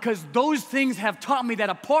 Why? Because those things have taught me that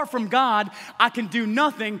apart from God, I can do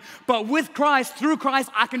nothing, but with Christ, through Christ,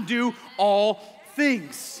 I can do all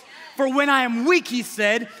things. For when I am weak, he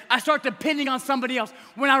said, I start depending on somebody else.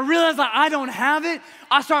 When I realize that I don't have it,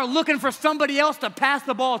 I start looking for somebody else to pass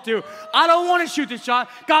the ball to. I don't want to shoot the shot.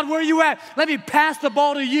 God, where are you at? Let me pass the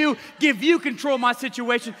ball to you, give you control of my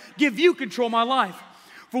situation, give you control of my life.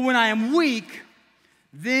 For when I am weak,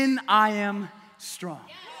 then I am strong.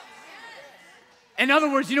 In other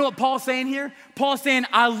words, you know what Paul's saying here? Paul's saying,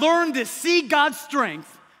 I learned to see God's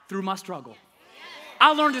strength through my struggle.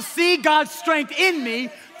 I learned to see God's strength in me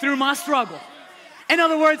through my struggle. In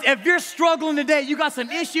other words, if you're struggling today, you got some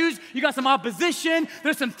issues, you got some opposition,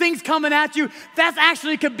 there's some things coming at you, that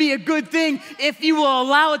actually could be a good thing if you will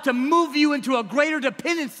allow it to move you into a greater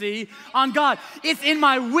dependency on God. It's in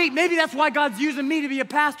my weak. Maybe that's why God's using me to be a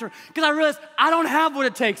pastor, because I realize I don't have what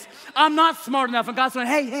it takes. I'm not smart enough. And God's saying,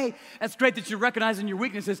 hey, that's great that you're recognizing your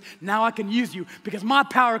weaknesses. Now I can use you because my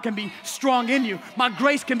power can be strong in you. My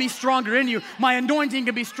grace can be stronger in you. My anointing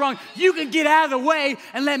can be strong. You can get out of the way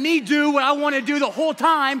and let me do what I want to do the whole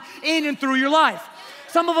time in and through your life.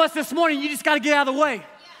 Some of us this morning, you just got to get out of the way.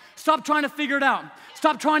 Stop trying to figure it out.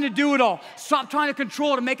 Stop trying to do it all. Stop trying to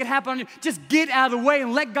control it to make it happen on you. Just get out of the way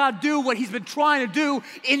and let God do what he's been trying to do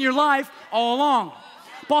in your life all along.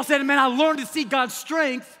 Paul said, man, I learned to see God's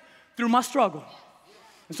strength through my struggle.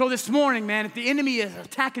 And so this morning, man, if the enemy is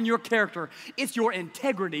attacking your character, it's your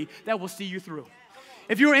integrity that will see you through.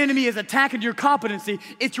 If your enemy is attacking your competency,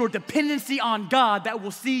 it's your dependency on God that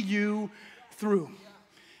will see you through.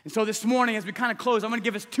 And so this morning, as we kind of close, I'm going to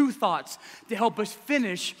give us two thoughts to help us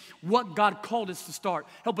finish what God called us to start.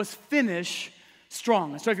 Help us finish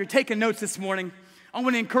strong. And so if you're taking notes this morning, I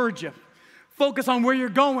want to encourage you. Focus on where you're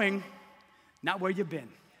going, not where you've been.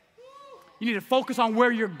 You need to focus on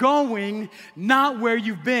where you're going, not where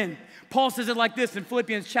you've been. Paul says it like this in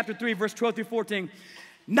Philippians chapter 3, verse 12 through 14.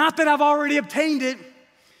 Not that I've already obtained it.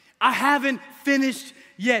 I haven't finished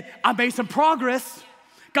yet. I made some progress.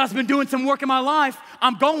 God's been doing some work in my life.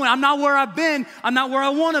 I'm going. I'm not where I've been. I'm not where I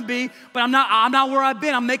want to be, but I'm not where I've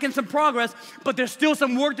been. I'm making some progress, but there's still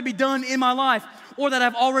some work to be done in my life, or that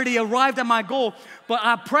I've already arrived at my goal. But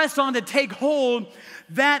I press on to take hold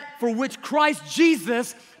that for which Christ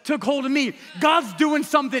Jesus took hold of me. God's doing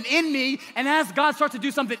something in me, and as God starts to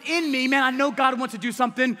do something in me, man, I know God wants to do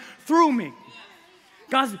something through me.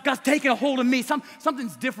 God's taking a hold of me.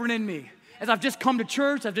 Something's different in me. As I've just come to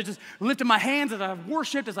church, I've just lifted my hands, as I've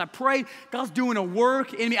worshiped, as I prayed, God's doing a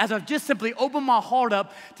work in me. As I've just simply opened my heart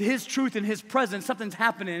up to his truth and his presence, something's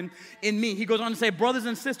happening in me. He goes on to say, brothers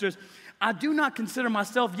and sisters, I do not consider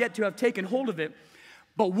myself yet to have taken hold of it,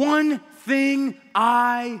 but one thing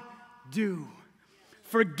I do,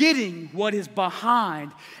 forgetting what is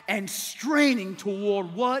behind and straining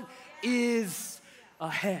toward what is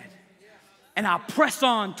ahead. And I press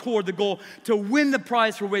on toward the goal to win the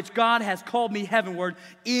prize for which God has called me heavenward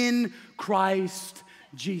in Christ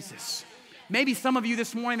Jesus. Maybe some of you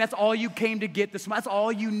this morning, that's all you came to get this morning. That's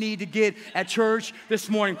all you need to get at church this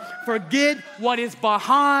morning. Forget what is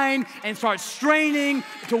behind and start straining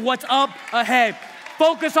to what's up ahead.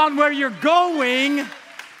 Focus on where you're going,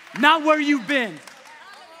 not where you've been.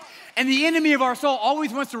 And the enemy of our soul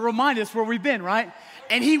always wants to remind us where we've been, right?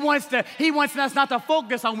 And he wants us not to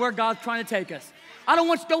focus on where God's trying to take us.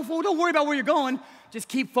 Don't worry about where you're going. Just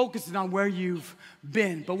keep focusing on where you've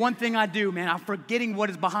been. But one thing I do, man, I'm forgetting what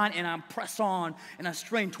is behind, and I press on and I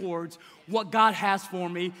strain towards what God has for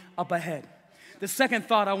me up ahead. The second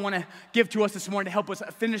thought I want to give to us this morning to help us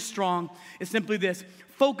finish strong is simply this.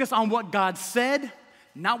 Focus on what God said,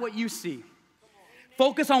 not what you see.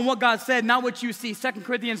 Focus on what God said, not what you see. 2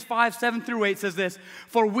 Corinthians 5, 7 through 8 says this,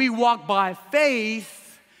 for we walk by faith,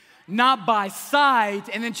 not by sight.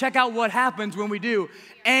 And then check out what happens when we do.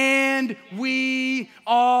 and we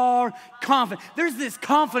are confident. There's this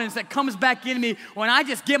confidence that comes back into me when I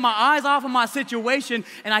just get my eyes off of my situation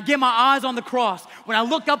and I get my eyes on the cross. When I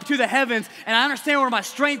look up to the heavens and I understand where my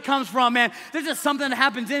strength comes from, man, there's just something that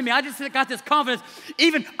happens in me. I just got this confidence.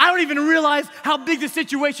 I don't even realize how big the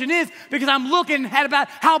situation is because I'm looking at about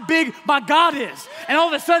how big my God is. And all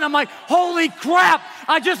of a sudden I'm like, holy crap,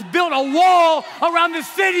 I just built a wall around the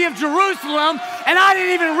city of Jerusalem and I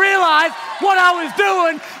didn't even realize what I was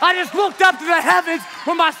doing. I just looked up to the heavens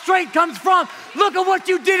where my strength comes from. Look at what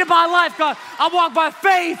you did in my life, God. I walk by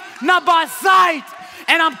faith, not by sight.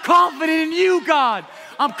 And I'm confident in you, God.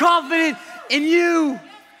 I'm confident in you.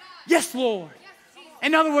 Yes, Lord.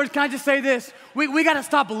 In other words, can I just say this? We got to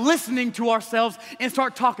stop listening to ourselves and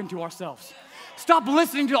start talking to ourselves. Stop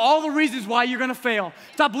listening to all the reasons why you're going to fail.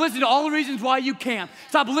 Stop listening to all the reasons why you can't.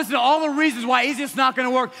 Stop listening to all the reasons why it's just not going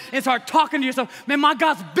to work. And start talking to yourself. Man, my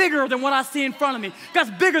God's bigger than what I see in front of me. God's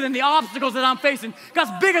bigger than the obstacles that I'm facing. God's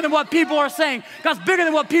bigger than what people are saying. God's bigger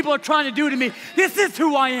than what people are trying to do to me. This is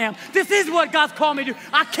who I am. This is what God's called me to do.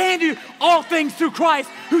 I can do all things through Christ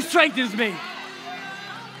who strengthens me.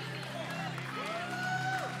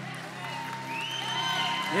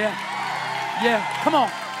 Yeah. Come on.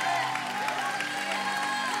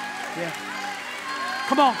 Yeah.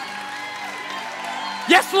 Come on.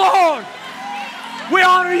 Yes, Lord. We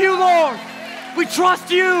honor you, Lord. We trust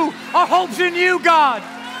you. Our hope's in you, God.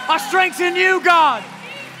 Our strength's in you, God.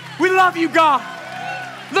 We love you, God.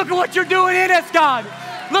 Look at what you're doing in us, God.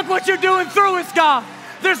 Look what you're doing through us, God.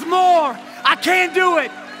 There's more. I can't do it.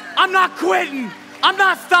 I'm not quitting. I'm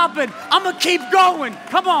not stopping. I'm going to keep going.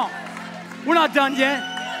 Come on. We're not done yet.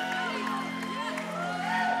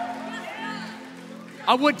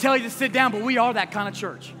 I would tell you to sit down, but we are that kind of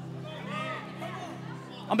church.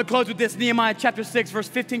 I'm going to close with this. Nehemiah chapter 6, verse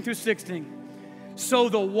 15 through 16. So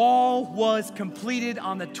the wall was completed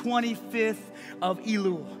on the 25th of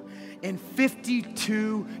Elul in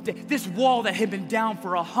 52 days. This wall that had been down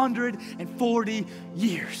for 140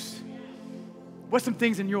 years. What's some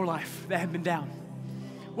things in your life that have been down?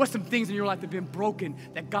 What's some things in your life that have been broken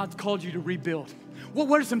that God's called you to rebuild?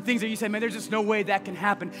 What are some things that you say, man, there's just no way that can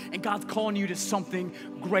happen, and God's calling you to something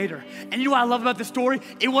greater? And you know what I love about the story?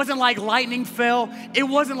 It wasn't like lightning fell. It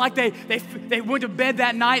wasn't like they went to bed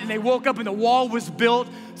that night and they woke up and the wall was built.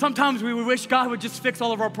 Sometimes we wish God would just fix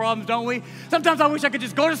all of our problems, don't we? Sometimes I wish I could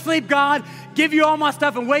just go to sleep, God, give you all my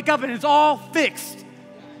stuff, and wake up and it's all fixed.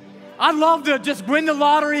 I'd love to just win the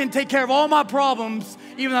lottery and take care of all my problems,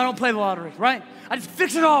 even though I don't play the lottery, right? I just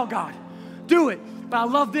fix it all, God. Do it. But I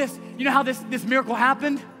love this. You know how this miracle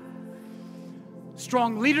happened?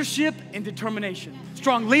 Strong leadership and determination.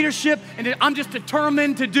 Strong leadership, and I'm just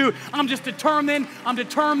determined to do. I'm determined. I'm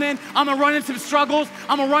going to run into some struggles.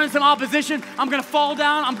 I'm going to run into some opposition. I'm going to fall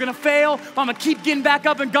down. I'm going to fail. But I'm going to keep getting back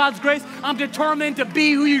up in God's grace. I'm determined to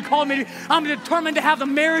be who you called me to be. I'm determined to have the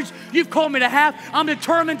marriage you've called me to have. I'm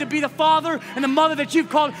determined to be the father and the mother that you've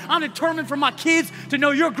called. I'm determined for my kids to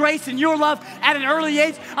know your grace and your love at an early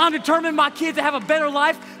age. I'm determined my kids to have a better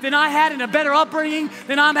life than I had and a better upbringing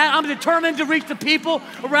than I'm at. I'm determined to reach the people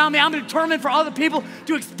around me. I'm determined for other people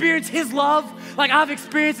to experience his love like I've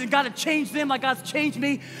experienced and got to change them like God's changed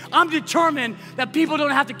me. I'm determined that people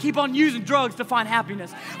don't have to keep on using drugs to find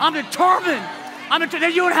happiness. I'm determined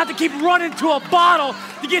that you don't have to keep running to a bottle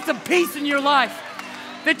to get some peace in your life.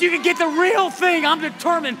 That you can get the real thing. I'm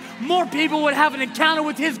determined more people would have an encounter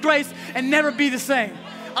with his grace and never be the same.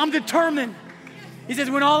 I'm determined. He says,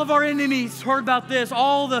 when all of our enemies heard about this,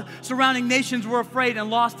 all the surrounding nations were afraid and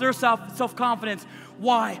lost their self-confidence.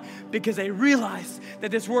 Why? Because they realized that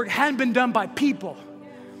this work hadn't been done by people,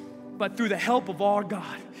 but through the help of our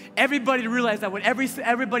God. Everybody realized that what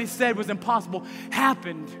everybody said was impossible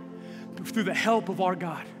happened through the help of our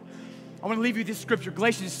God. I want to leave you this scripture,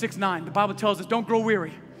 Galatians 6:9. The Bible tells us, don't grow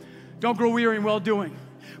weary. Don't grow weary in well-doing.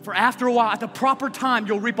 For after a while, at the proper time,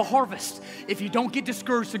 you'll reap a harvest. If you don't get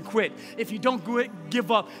discouraged and quit, if you don't give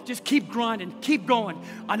up, just keep grinding, keep going.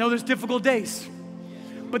 I know there's difficult days,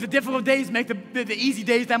 but the difficult days make the easy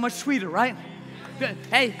days that much sweeter, right?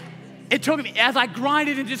 Hey, it took me, as I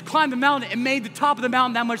grinded and just climbed the mountain, it made the top of the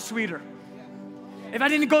mountain that much sweeter. If I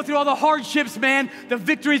didn't go through all the hardships, man, the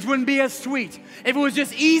victories wouldn't be as sweet. If it was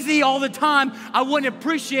just easy all the time, I wouldn't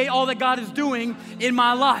appreciate all that God is doing in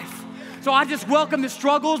my life. So I just welcome the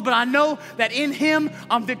struggles, but I know that in him,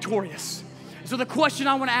 I'm victorious. So the question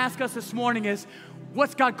I want to ask us this morning is,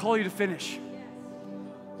 what's God called you to finish?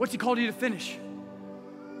 What's he called you to finish?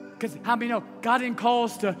 Because how many know God didn't call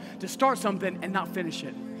us to start something and not finish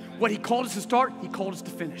it? What he called us to start, he called us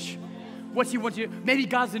to finish. What's he want you to do? Maybe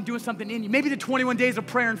God's been doing something in you. Maybe the 21 days of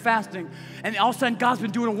prayer and fasting, and all of a sudden God's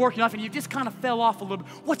been doing a work in your life, and you just kind of fell off a little bit.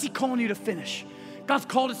 What's he calling you to finish? God's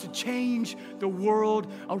called us to change the world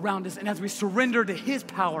around us. And as we surrender to his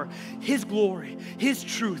power, his glory, his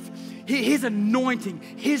truth, his anointing,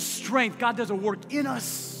 his strength, God does a work in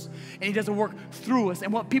us, and he does a work through us.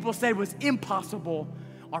 And what people said was impossible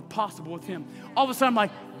are possible with him. All of a sudden, I'm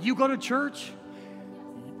like, you go to church?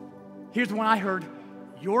 Here's the one I heard.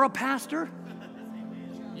 You're a pastor?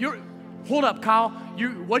 Hold up, Kyle.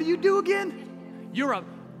 What do you do again? You're a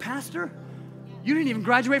pastor? You didn't even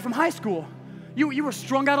graduate from high school. You were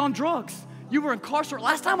strung out on drugs. You were incarcerated.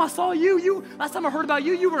 Last time I saw last time I heard about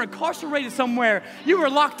you, you were incarcerated somewhere. You were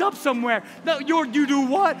locked up somewhere. No, you do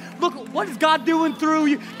what? Look, what is God doing through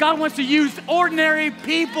you? God wants to use ordinary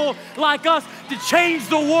people like us to change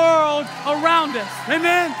the world around us.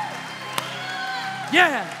 Amen?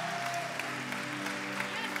 Yeah.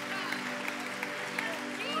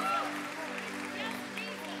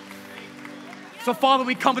 So, Father,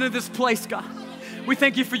 we come into this place, God. We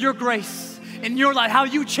thank you for your grace and your light, how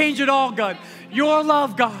you change it all, God. Your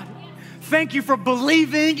love, God. Thank you for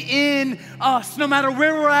believing in us, no matter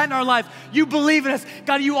where we're at in our life. You believe in us.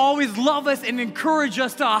 God, you always love us and encourage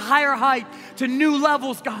us to a higher height, to new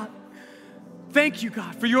levels, God. Thank you,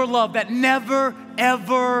 God, for your love that never,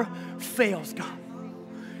 ever fails, God.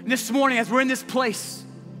 And this morning, as we're in this place,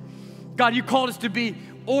 God, you called us to be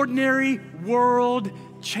ordinary world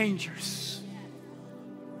changers.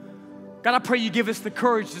 God, I pray you give us the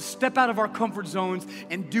courage to step out of our comfort zones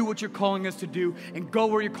and do what you're calling us to do and go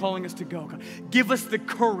where you're calling us to go, God. Give us the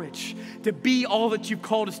courage to be all that you've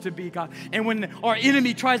called us to be, God. And when our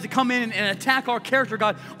enemy tries to come in and attack our character,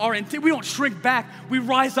 God, we don't shrink back. We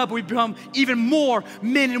rise up. We become even more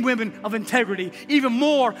men and women of integrity, even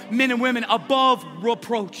more men and women above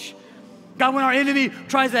reproach. God, when our enemy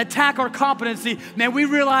tries to attack our competency, man, we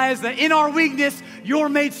realize that in our weakness, you're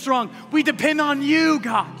made strong. We depend on you,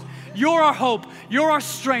 God. You're our hope. You're our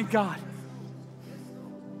strength, God.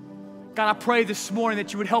 God, I pray this morning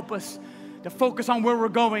that you would help us to focus on where we're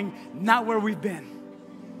going, not where we've been.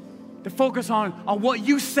 To focus on what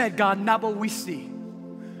you said, God, not what we see.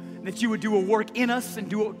 And that you would do a work in us and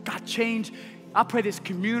God, change. I pray this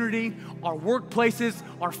community, our workplaces,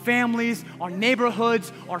 our families, our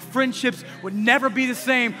neighborhoods, our friendships would never be the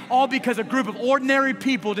same, all because a group of ordinary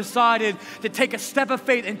people decided to take a step of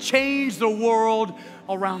faith and change the world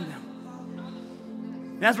around them.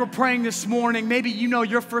 And as we're praying this morning, maybe you know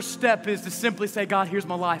your first step is to simply say, God, here's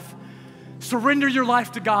my life. Surrender your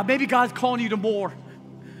life to God. Maybe God's calling you to more.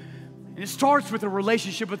 And it starts with a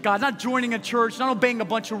relationship with God, not joining a church, not obeying a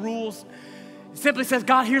bunch of rules. It simply says,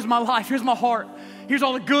 God, here's my life, here's my heart. Here's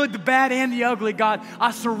all the good, the bad, and the ugly, God.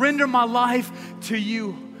 I surrender my life to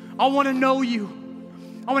you. I want to know you.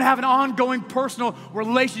 I want to have an ongoing personal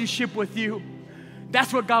relationship with you.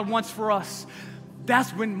 That's what God wants for us.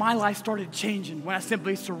 That's when my life started changing, when I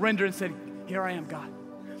simply surrendered and said, here I am, God.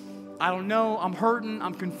 I don't know, I'm hurting,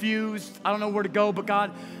 I'm confused, I don't know where to go, but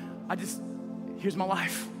God, here's my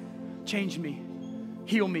life. Change me,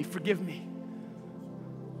 heal me, forgive me.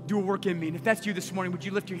 Do a work in me. And if that's you this morning, would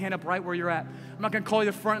you lift your hand up right where you're at? I'm not going to call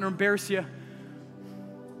you to the front or embarrass you.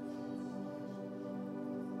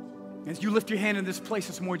 As you lift your hand in this place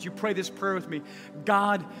this morning, would you pray this prayer with me?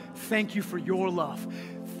 God, thank you for your love.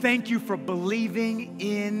 Thank you for believing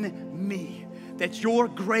in me, that your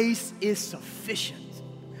grace is sufficient.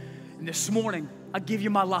 And this morning, I give you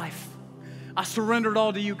my life. I surrender it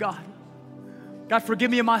all to you, God. God, forgive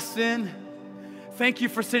me of my sin. Thank you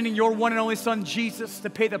for sending your one and only Son, Jesus, to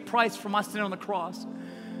pay the price for my sin on the cross.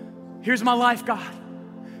 Here's my life, God.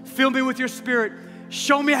 Fill me with your Spirit.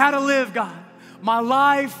 Show me how to live, God. My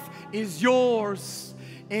life is yours.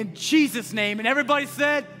 In Jesus' name. And everybody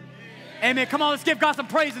said, amen. Come on, let's give God some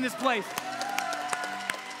praise in this place.